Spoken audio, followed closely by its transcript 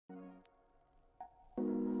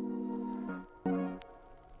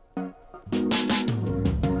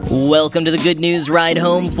Welcome to the Good News Ride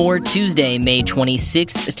Home for Tuesday, May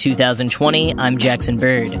 26th, 2020. I'm Jackson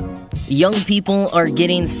Bird. Young people are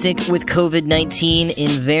getting sick with COVID-19 in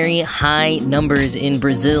very high numbers in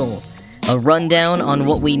Brazil. A rundown on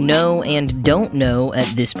what we know and don't know at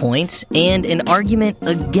this point, and an argument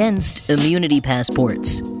against immunity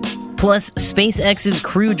passports. Plus, SpaceX's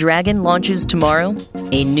Crew Dragon launches tomorrow,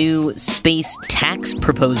 a new space tax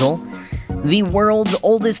proposal, the world's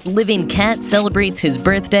oldest living cat celebrates his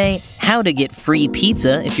birthday, how to get free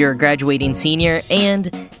pizza if you're a graduating senior, and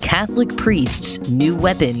Catholic priest's new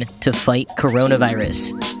weapon to fight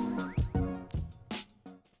coronavirus.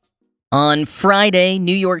 On Friday,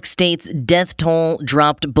 New York State's death toll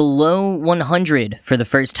dropped below 100 for the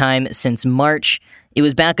first time since March. It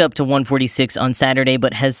was back up to 146 on Saturday,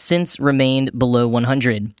 but has since remained below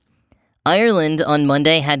 100. Ireland on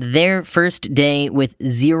Monday had their first day with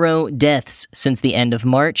 0 deaths since the end of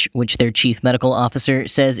March, which their chief medical officer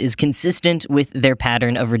says is consistent with their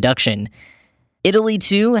pattern of reduction. Italy,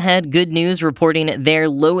 too, had good news, reporting their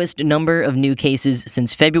lowest number of new cases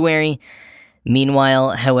since February.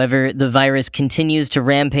 Meanwhile, however, the virus continues to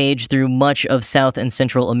rampage through much of South and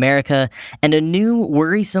Central America, and a new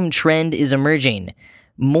worrisome trend is emerging.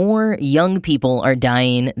 More young people are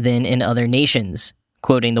dying than in other nations.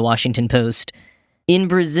 Quoting the Washington Post, in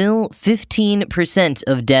Brazil, 15%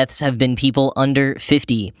 of deaths have been people under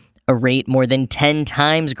 50, a rate more than 10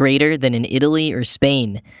 times greater than in Italy or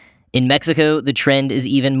Spain. In Mexico, the trend is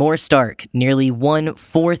even more stark. Nearly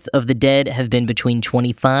 1/4 of the dead have been between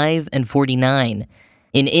 25 and 49.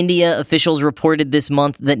 In India, officials reported this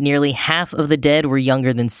month that nearly half of the dead were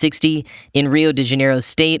younger than 60. In Rio de Janeiro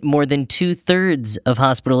state, more than 2/3 of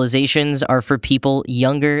hospitalizations are for people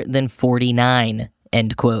younger than 49.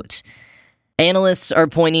 End quote. Analysts are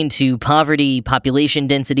pointing to poverty, population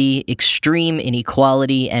density, extreme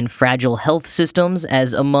inequality, and fragile health systems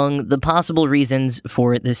as among the possible reasons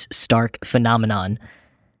for this stark phenomenon.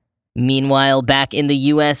 Meanwhile, back in the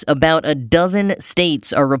U.S., about a dozen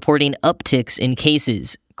states are reporting upticks in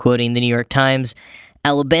cases. Quoting the New York Times,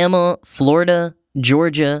 Alabama, Florida,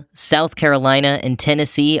 Georgia, South Carolina, and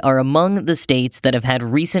Tennessee are among the states that have had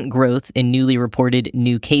recent growth in newly reported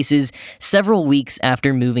new cases several weeks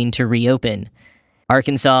after moving to reopen.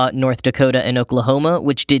 Arkansas, North Dakota, and Oklahoma,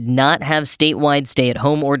 which did not have statewide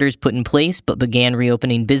stay-at-home orders put in place but began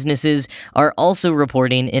reopening businesses, are also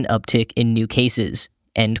reporting an uptick in new cases.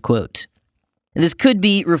 End quote. This could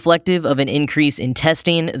be reflective of an increase in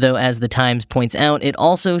testing, though as the Times points out, it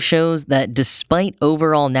also shows that despite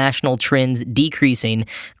overall national trends decreasing,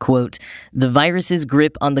 quote, the virus's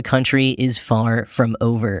grip on the country is far from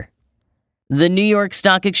over. The New York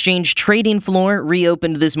Stock Exchange trading floor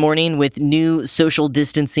reopened this morning with new social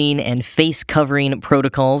distancing and face covering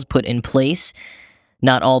protocols put in place.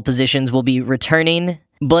 Not all positions will be returning,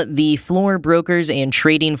 but the floor brokers and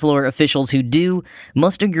trading floor officials who do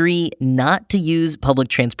must agree not to use public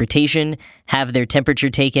transportation, have their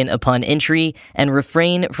temperature taken upon entry, and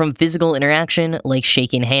refrain from physical interaction like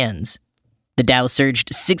shaking hands. The Dow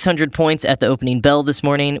surged 600 points at the opening bell this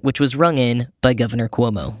morning, which was rung in by Governor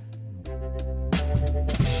Cuomo.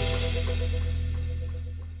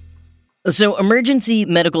 So, emergency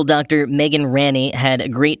medical doctor Megan Ranney had a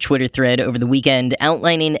great Twitter thread over the weekend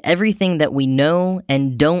outlining everything that we know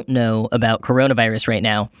and don't know about coronavirus right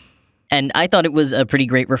now. And I thought it was a pretty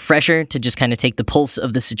great refresher to just kind of take the pulse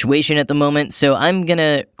of the situation at the moment, so I'm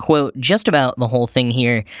gonna quote just about the whole thing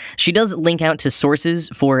here. She does link out to sources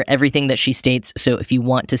for everything that she states, so if you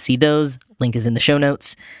want to see those, link is in the show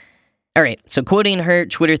notes. All right, so quoting her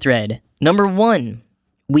Twitter thread, number 1,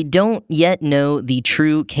 we don't yet know the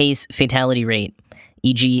true case fatality rate,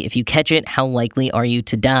 e.g., if you catch it, how likely are you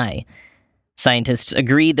to die? Scientists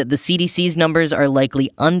agree that the CDC's numbers are likely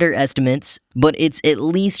underestimates, but it's at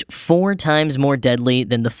least 4 times more deadly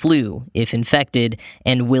than the flu, if infected,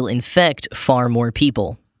 and will infect far more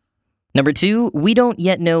people. Number 2, we don't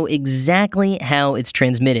yet know exactly how it's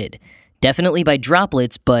transmitted. Definitely by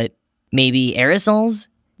droplets, but maybe aerosols?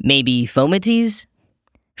 Maybe fomites?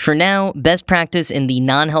 For now, best practice in the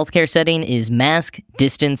non-healthcare setting is mask,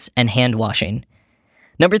 distance, and hand washing.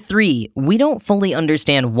 Number 3, we don't fully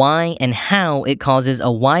understand why and how it causes a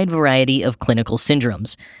wide variety of clinical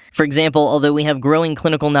syndromes. For example, although we have growing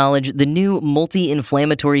clinical knowledge, the new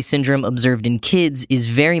multi-inflammatory syndrome observed in kids is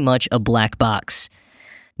very much a black box.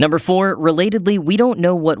 Number 4, relatedly, we don't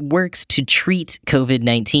know what works to treat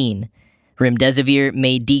COVID-19. Remdesivir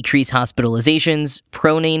may decrease hospitalizations,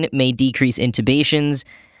 Pronine may decrease intubations,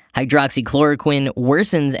 hydroxychloroquine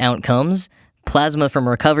worsens outcomes, plasma from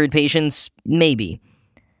recovered patients, maybe.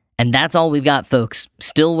 And that's all we've got, folks.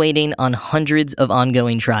 Still waiting on hundreds of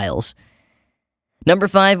ongoing trials. Number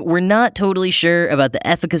 5, we're not totally sure about the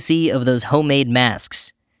efficacy of those homemade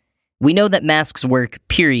masks. We know that masks work,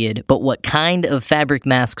 period, but what kind of fabric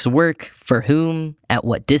masks work, for whom, at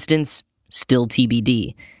what distance, still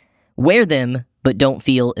TBD. Wear them, but don't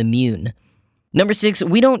feel immune. Number 6,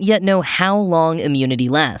 we don't yet know how long immunity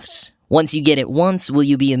lasts. Once you get it once, will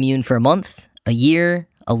you be immune for a month, a year,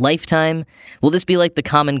 a lifetime? Will this be like the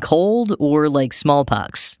common cold or like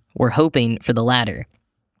smallpox? We're hoping for the latter.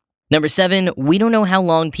 Number 7, we don't know how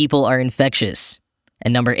long people are infectious.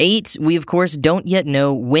 And number 8, we of course don't yet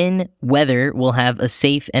know when, whether we'll have a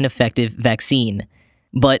safe and effective vaccine.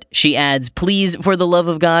 But she adds, please, for the love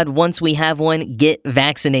of God, once we have one, get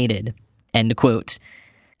vaccinated. End quote.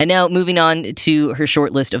 And now moving on to her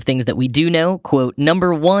short list of things that we do know. Quote,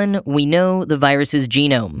 number 1, we know the virus's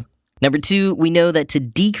genome. Number 2, we know that to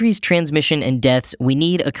decrease transmission and deaths, we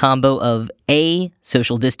need a combo of A,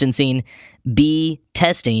 social distancing, B,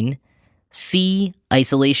 testing, C,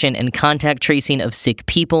 isolation and contact tracing of sick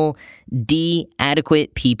people, D,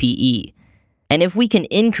 adequate PPE. And if we can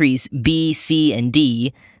increase B, C, and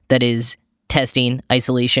D, that is, testing,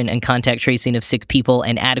 isolation, and contact tracing of sick people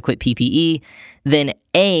and adequate PPE, then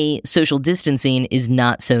A, social distancing is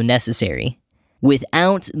not so necessary.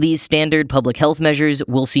 Without these standard public health measures,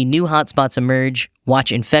 we'll see new hotspots emerge,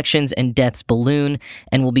 watch infections and deaths balloon,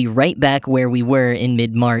 and we'll be right back where we were in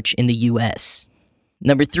mid-March in the US.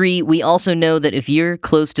 Number 3, we also know that if you're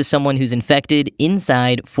close to someone who's infected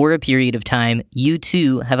inside for a period of time, you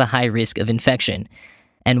too have a high risk of infection.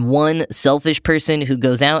 And one selfish person who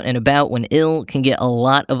goes out and about when ill can get a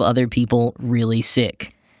lot of other people really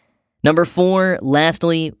sick. Number 4,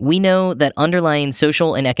 lastly, we know that underlying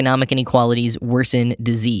social and economic inequalities worsen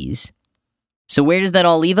disease. So where does that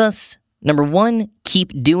all leave us? Number 1,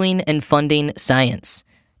 keep doing and funding science.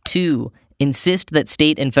 2, insist that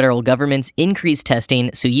state and federal governments increase testing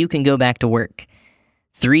so you can go back to work.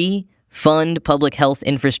 3, fund public health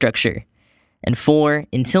infrastructure. And 4,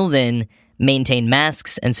 until then, maintain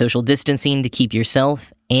masks and social distancing to keep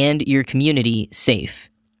yourself and your community safe.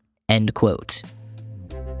 End quote.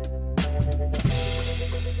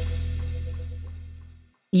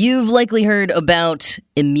 You've likely heard about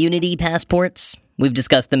immunity passports. We've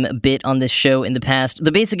discussed them a bit on this show in the past.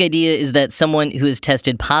 The basic idea is that someone who has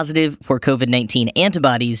tested positive for COVID-19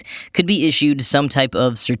 antibodies could be issued some type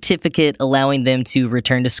of certificate allowing them to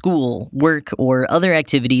return to school, work, or other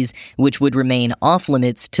activities which would remain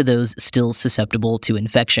off-limits to those still susceptible to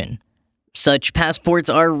infection. Such passports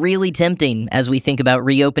are really tempting as we think about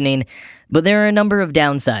reopening, but there are a number of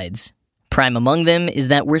downsides. Prime among them is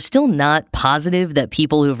that we're still not positive that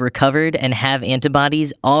people who've recovered and have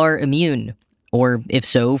antibodies are immune. Or if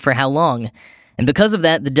so, for how long? And because of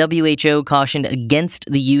that, the WHO cautioned against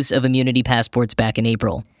the use of immunity passports back in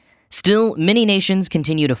April. Still, many nations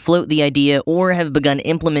continue to float the idea or have begun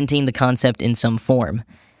implementing the concept in some form.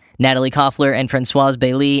 Natalie Koffler and Françoise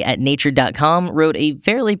Bailey at Nature.com wrote a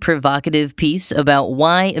fairly provocative piece about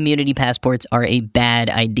why immunity passports are a bad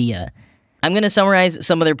idea. I'm going to summarize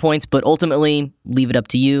some of their points, but ultimately leave it up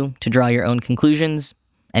to you to draw your own conclusions.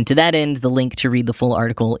 And to that end, the link to read the full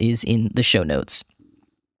article is in the show notes.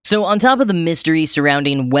 So on top of the mystery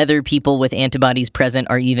surrounding whether people with antibodies present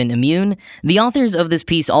are even immune, the authors of this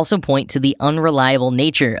piece also point to the unreliable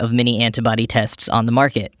nature of many antibody tests on the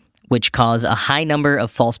market, which cause a high number of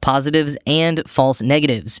false positives and false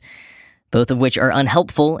negatives, both of which are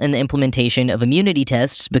unhelpful in the implementation of immunity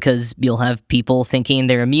tests because you'll have people thinking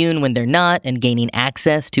they're immune when they're not and gaining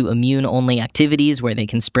access to immune-only activities where they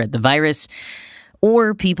can spread the virus,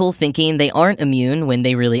 or people thinking they aren't immune when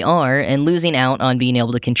they really are and losing out on being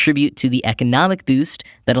able to contribute to the economic boost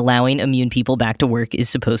that allowing immune people back to work is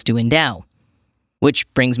supposed to endow. Which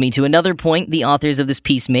brings me to another point the authors of this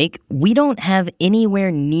piece make. We don't have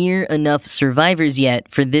anywhere near enough survivors yet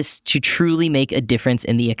for this to truly make a difference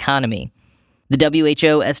in the economy. The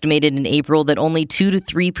WHO estimated in April that only 2 to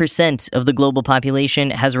 3% of the global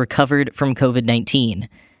population has recovered from COVID-19.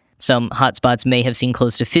 Some hotspots may have seen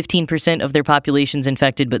close to 15% of their populations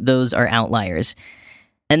infected, but those are outliers.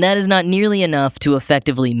 And that is not nearly enough to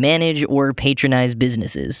effectively manage or patronize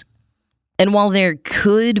businesses. And while there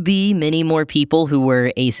could be many more people who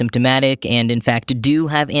were asymptomatic and in fact do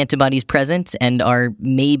have antibodies present and are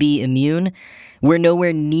maybe immune, we're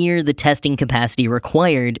nowhere near the testing capacity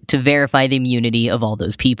required to verify the immunity of all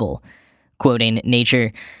those people. Quoting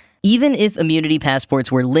Nature, even if immunity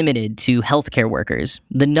passports were limited to healthcare workers,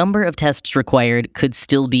 the number of tests required could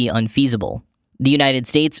still be unfeasible. The United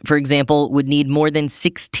States, for example, would need more than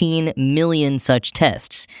 16 million such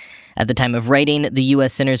tests. At the time of writing, the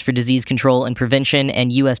U.S. Centers for Disease Control and Prevention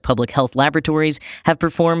and U.S. Public Health Laboratories have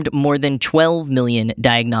performed more than 12 million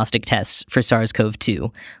diagnostic tests for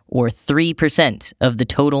SARS-CoV-2, or 3% of the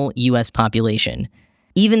total U.S. population.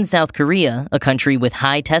 Even South Korea, a country with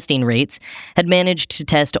high testing rates, had managed to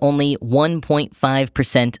test only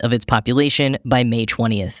 1.5% of its population by May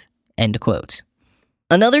 20th. End quote.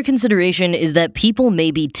 Another consideration is that people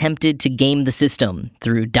may be tempted to game the system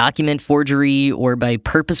through document forgery or by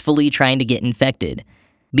purposefully trying to get infected.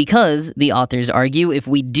 Because, the authors argue, if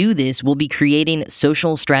we do this, we'll be creating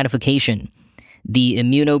social stratification. The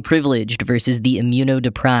immunoprivileged versus the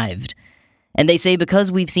immunodeprived. And they say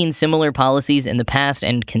because we've seen similar policies in the past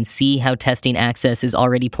and can see how testing access is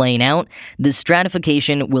already playing out, the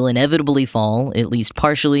stratification will inevitably fall, at least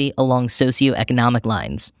partially, along socioeconomic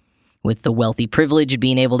lines, with the wealthy privileged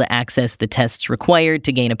being able to access the tests required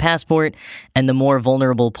to gain a passport, and the more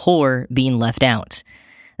vulnerable poor being left out,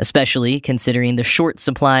 especially considering the short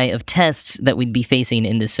supply of tests that we'd be facing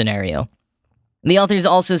in this scenario. The authors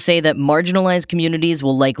also say that marginalized communities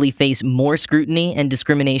will likely face more scrutiny and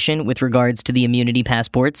discrimination with regards to the immunity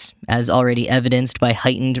passports, as already evidenced by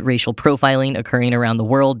heightened racial profiling occurring around the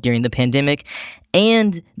world during the pandemic,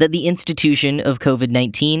 and that the institution of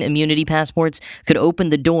COVID-19 immunity passports could open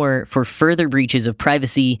the door for further breaches of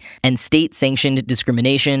privacy and state-sanctioned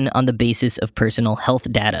discrimination on the basis of personal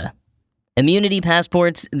health data. Immunity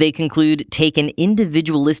passports, they conclude, take an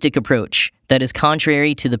individualistic approach that is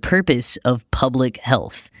contrary to the purpose of public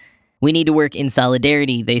health. We need to work in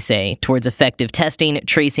solidarity, they say, towards effective testing,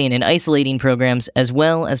 tracing, and isolating programs, as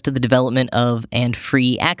well as to the development of and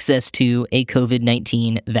free access to a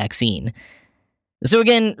COVID-19 vaccine. So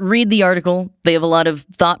again, read the article. They have a lot of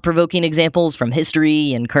thought-provoking examples from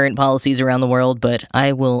history and current policies around the world, but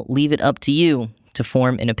I will leave it up to you to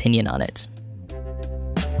form an opinion on it.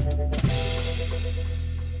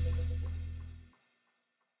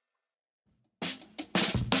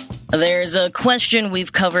 There's a question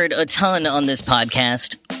we've covered a ton on this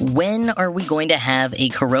podcast. When are we going to have a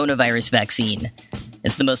coronavirus vaccine?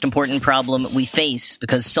 It's the most important problem we face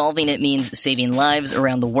because solving it means saving lives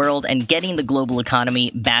around the world and getting the global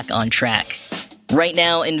economy back on track. Right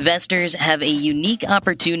now, investors have a unique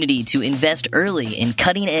opportunity to invest early in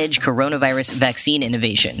cutting-edge coronavirus vaccine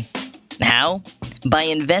innovation. How? By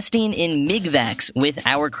investing in MigVax with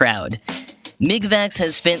Our Crowd. MigVax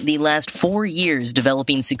has spent the last 4 years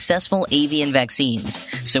developing successful avian vaccines,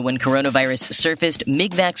 so when coronavirus surfaced,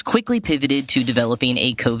 MigVax quickly pivoted to developing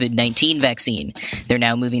a COVID-19 vaccine. They're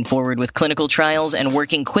now moving forward with clinical trials and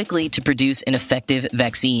working quickly to produce an effective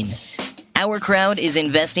vaccine. Our Crowd is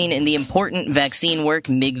investing in the important vaccine work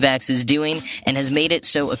MigVax is doing and has made it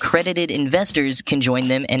so accredited investors can join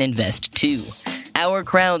them and invest too. Our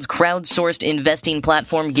Crowd's crowdsourced investing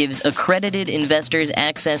platform gives accredited investors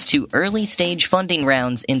access to early-stage funding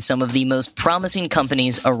rounds in some of the most promising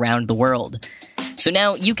companies around the world. So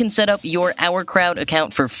now you can set up your Our Crowd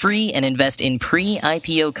account for free and invest in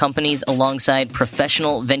pre-IPO companies alongside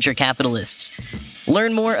professional venture capitalists.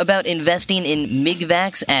 Learn more about investing in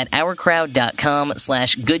MigVax at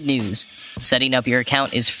ourcrowd.com/goodnews. Setting up your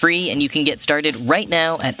account is free, and you can get started right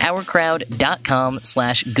now at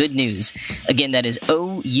ourcrowd.com/goodnews. Again, that is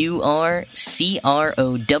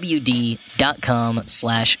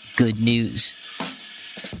ourcrowd.com/goodnews.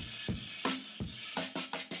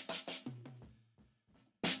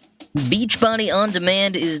 Beachbody On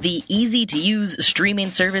Demand is the easy-to-use streaming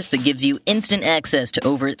service that gives you instant access to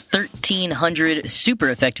over 1,300 super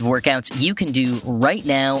effective workouts you can do right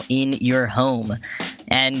now in your home.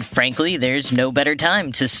 And frankly, there's no better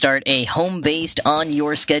time to start a home-based,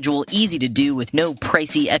 on-your-schedule, easy-to-do with no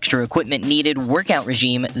pricey extra equipment needed workout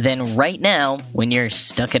regime than right now when you're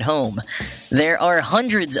stuck at home. There are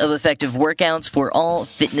hundreds of effective workouts for all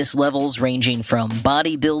fitness levels, ranging from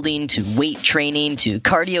bodybuilding to weight training to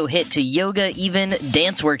cardio hit to yoga, even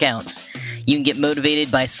dance workouts. You can get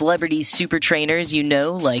motivated by celebrity super trainers you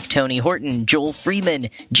know, like Tony Horton, Joel Freeman,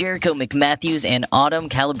 Jericho McMatthews, and Autumn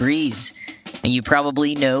Calabrese. You probably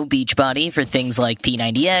know Beachbody for things like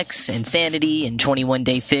P90X, Insanity, and 21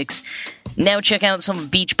 Day Fix. Now check out some of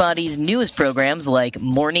Beachbody's newest programs like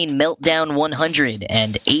Morning Meltdown 100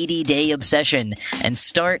 and 80 Day Obsession, and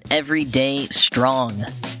start every day strong.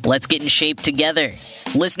 Let's get in shape together.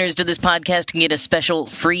 Listeners to this podcast can get a special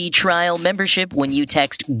free trial membership when you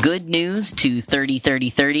text Good News to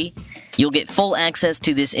 303030. You'll get full access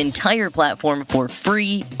to this entire platform for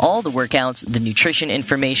free, all the workouts, the nutrition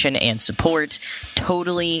information, and support,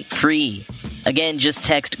 totally free. Again, just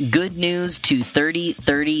text Good News to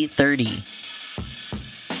 303030.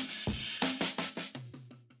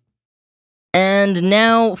 And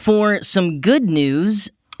now for some good news.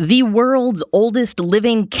 The world's oldest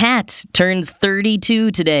living cat turns 32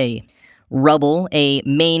 today. Rubble, a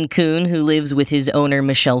Maine Coon who lives with his owner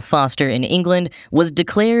Michelle Foster in England, was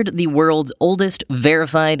declared the world's oldest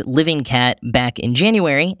verified living cat back in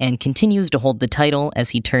January and continues to hold the title as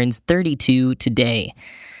he turns 32 today.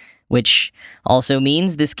 Which also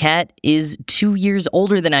means this cat is 2 years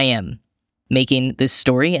older than I am, making this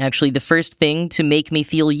story actually the first thing to make me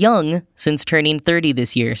feel young since turning 30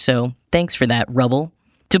 this year, so thanks for that, Rubble.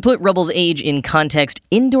 To put Rubble's age in context,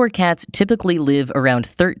 indoor cats typically live around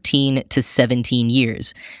 13 to 17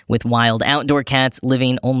 years, with wild outdoor cats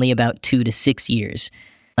living only about 2 to 6 years.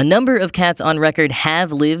 A number of cats on record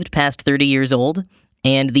have lived past 30 years old,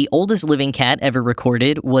 and the oldest living cat ever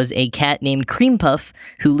recorded was a cat named Cream Puff,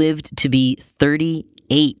 who lived to be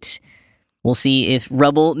 38. We'll see if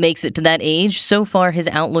Rubble makes it to that age. So far, his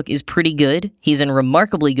outlook is pretty good. He's in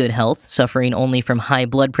remarkably good health, suffering only from high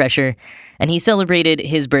blood pressure, and he celebrated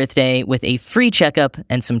his birthday with a free checkup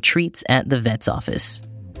and some treats at the vet's office.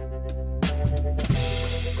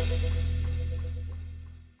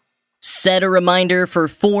 Set a reminder for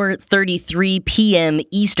 4:33 p.m.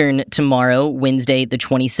 Eastern tomorrow, Wednesday the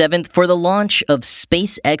 27th, for the launch of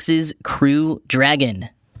SpaceX's Crew Dragon.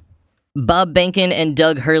 Bob Behnken and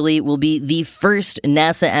Doug Hurley will be the first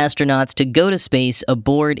NASA astronauts to go to space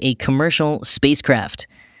aboard a commercial spacecraft.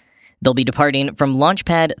 They'll be departing from Launch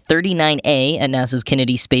Pad 39A at NASA's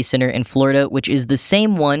Kennedy Space Center in Florida, which is the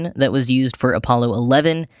same one that was used for Apollo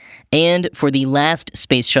 11 and for the last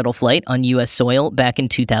space shuttle flight on U.S. soil back in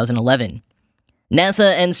 2011.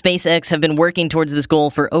 NASA and SpaceX have been working towards this goal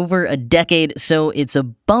for over a decade, so it's a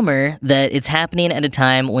bummer that it's happening at a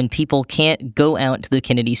time when people can't go out to the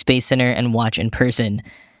Kennedy Space Center and watch in person.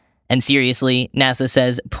 And seriously, NASA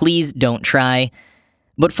says, please don't try.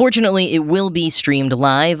 But fortunately, it will be streamed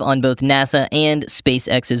live on both NASA and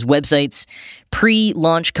SpaceX's websites.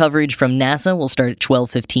 Pre-launch coverage from NASA will start at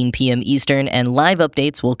 12:15 p.m. Eastern, and live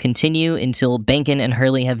updates will continue until Behnken and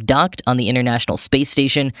Hurley have docked on the International Space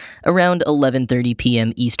Station around 11:30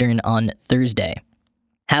 p.m. Eastern on Thursday.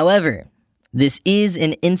 However, this is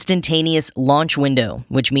an instantaneous launch window,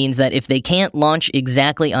 which means that if they can't launch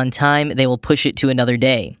exactly on time, they will push it to another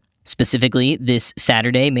day, specifically this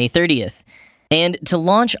Saturday, May 30th. And to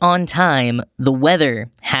launch on time, the weather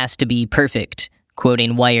has to be perfect,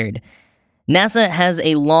 quoting Wired. NASA has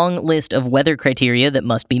a long list of weather criteria that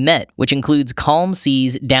must be met, which includes calm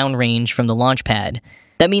seas downrange from the launch pad.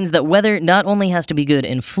 That means that weather not only has to be good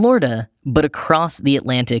in Florida, but across the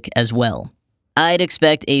Atlantic as well. I'd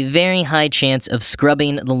expect a very high chance of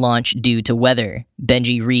scrubbing the launch due to weather,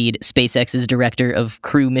 Benji Reed, SpaceX's director of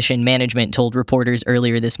crew mission management, told reporters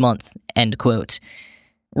earlier this month, end quote.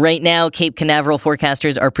 Right now, Cape Canaveral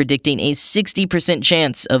forecasters are predicting a 60%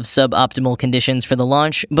 chance of suboptimal conditions for the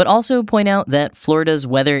launch, but also point out that Florida's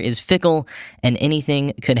weather is fickle and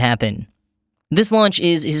anything could happen. This launch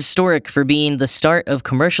is historic for being the start of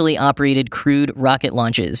commercially operated crewed rocket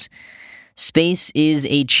launches. Space is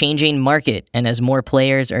a changing market, and as more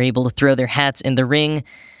players are able to throw their hats in the ring,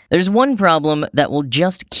 there's one problem that will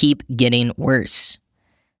just keep getting worse: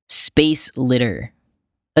 space litter.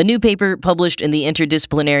 A new paper published in the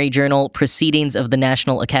interdisciplinary journal Proceedings of the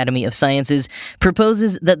National Academy of Sciences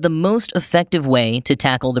proposes that the most effective way to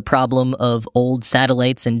tackle the problem of old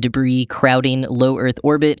satellites and debris crowding low Earth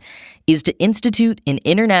orbit is to institute an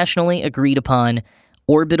internationally agreed-upon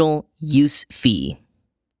orbital use fee.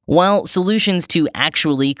 While solutions to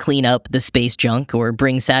actually clean up the space junk or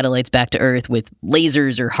bring satellites back to Earth with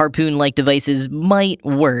lasers or harpoon-like devices might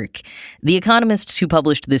work, the economists who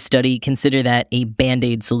published this study consider that a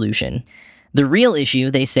band-aid solution. The real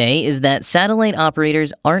issue, they say, is that satellite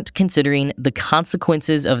operators aren't considering the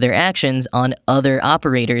consequences of their actions on other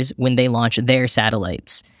operators when they launch their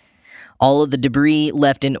satellites. All of the debris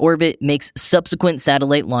left in orbit makes subsequent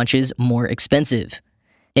satellite launches more expensive.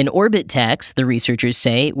 An orbit tax, the researchers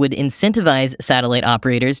say, would incentivize satellite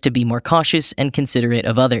operators to be more cautious and considerate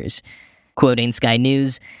of others. Quoting Sky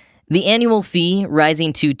News, the annual fee,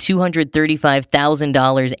 rising to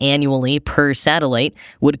 $235,000 annually per satellite,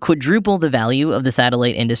 would quadruple the value of the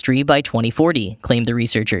satellite industry by 2040, claimed the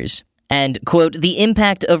researchers. And, quote, the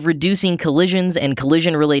impact of reducing collisions and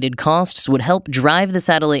collision-related costs would help drive the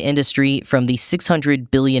satellite industry from the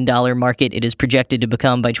 $600 billion market it is projected to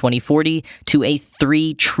become by 2040 to a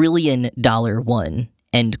 $3 trillion one,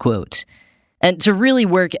 end quote. And to really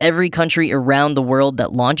work, every country around the world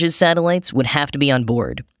that launches satellites would have to be on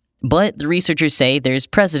board. But the researchers say there's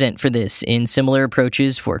precedent for this in similar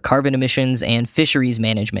approaches for carbon emissions and fisheries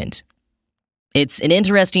management. It's an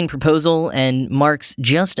interesting proposal and marks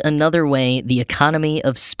just another way the economy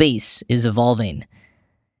of space is evolving.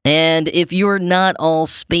 And if you're not all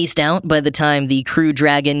spaced out by the time the Crew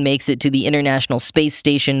Dragon makes it to the International Space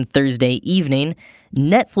Station Thursday evening,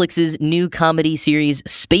 Netflix's new comedy series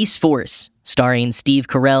Space Force, starring Steve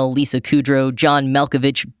Carell, Lisa Kudrow, John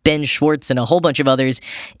Malkovich, Ben Schwartz, and a whole bunch of others,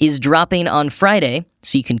 is dropping on Friday,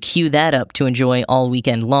 so you can queue that up to enjoy all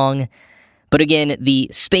weekend long. But again, the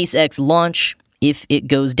SpaceX launch, if it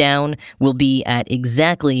goes down, will be at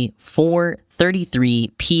exactly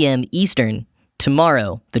 4:33 p.m. Eastern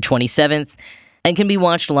tomorrow, the 27th, and can be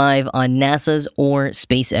watched live on NASA's or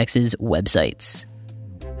SpaceX's websites.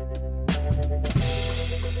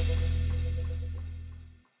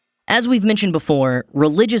 As we've mentioned before,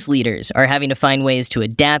 religious leaders are having to find ways to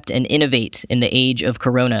adapt and innovate in the age of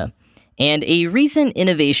corona. And a recent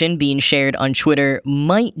innovation being shared on Twitter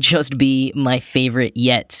might just be my favorite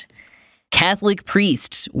yet. Catholic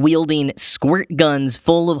priests wielding squirt guns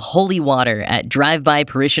full of holy water at drive-by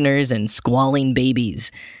parishioners and squalling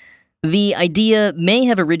babies. The idea may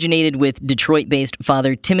have originated with Detroit-based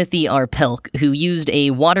Father Timothy R. Pelk, who used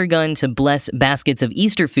a water gun to bless baskets of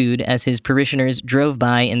Easter food as his parishioners drove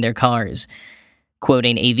by in their cars.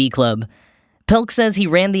 Quoting AV Club, Pelk says he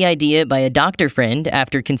ran the idea by a doctor friend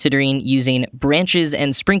after considering using branches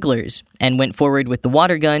and sprinklers, and went forward with the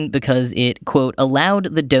water gun because it, quote,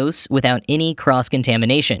 allowed the dose without any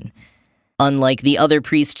cross-contamination. Unlike the other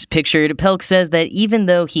priests pictured, Pelk says that even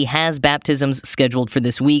though he has baptisms scheduled for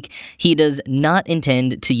this week, he does not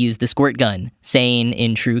intend to use the squirt gun, saying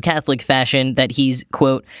in true Catholic fashion that he's,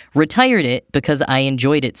 quote, retired it because I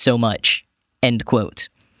enjoyed it so much, end quote.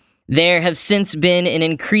 There have since been an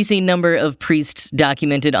increasing number of priests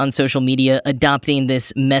documented on social media adopting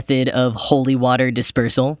this method of holy water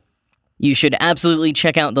dispersal. You should absolutely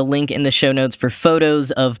check out the link in the show notes for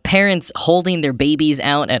photos of parents holding their babies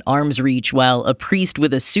out at arm's reach while a priest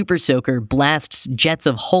with a super soaker blasts jets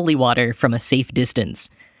of holy water from a safe distance.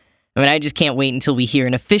 I mean, I just can't wait until we hear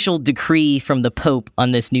an official decree from the Pope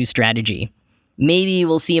on this new strategy. Maybe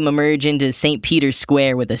we'll see him emerge into St. Peter's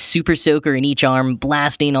Square with a super soaker in each arm,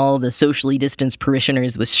 blasting all the socially distanced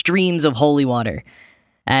parishioners with streams of holy water.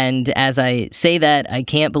 And as I say that, I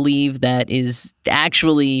can't believe that is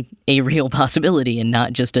actually a real possibility and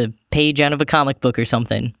not just a page out of a comic book or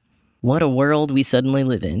something. What a world we suddenly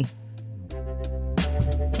live in.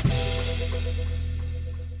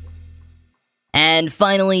 And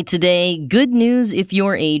finally today, good news if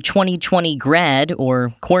you're a 2020 grad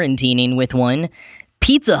or quarantining with one.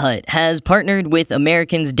 Pizza Hut has partnered with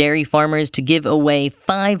Americans' dairy farmers to give away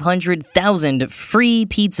 500,000 free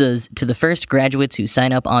pizzas to the first graduates who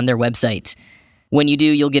sign up on their website. When you do,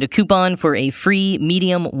 you'll get a coupon for a free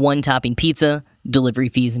medium one-topping pizza, delivery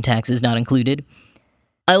fees and taxes not included.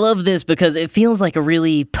 I love this because it feels like a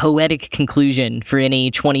really poetic conclusion for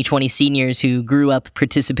any 2020 seniors who grew up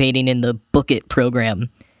participating in the Book It program.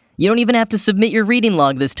 You don't even have to submit your reading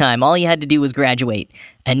log this time. All you had to do was graduate.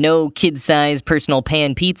 And no kid-sized personal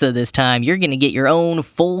pan pizza this time. You're going to get your own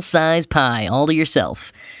full-size pie all to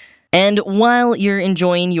yourself. And while you're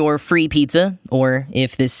enjoying your free pizza, or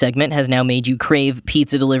if this segment has now made you crave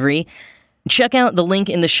pizza delivery, check out the link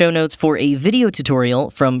in the show notes for a video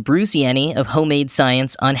tutorial from Bruce Yanni of Homemade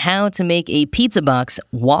Science on how to make a pizza box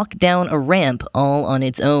walk down a ramp all on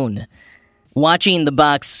its own. Watching the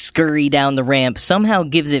box scurry down the ramp somehow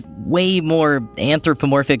gives it way more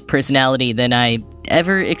anthropomorphic personality than I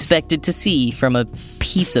ever expected to see from a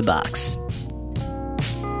pizza box.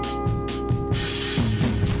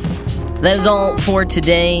 That is all for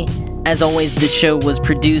today. As always, this show was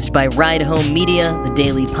produced by Ride Home Media, the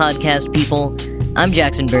daily podcast people. I'm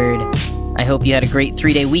Jackson Bird. I hope you had a great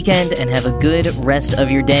 3-day weekend and have a good rest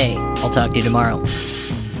of your day. I'll talk to you tomorrow.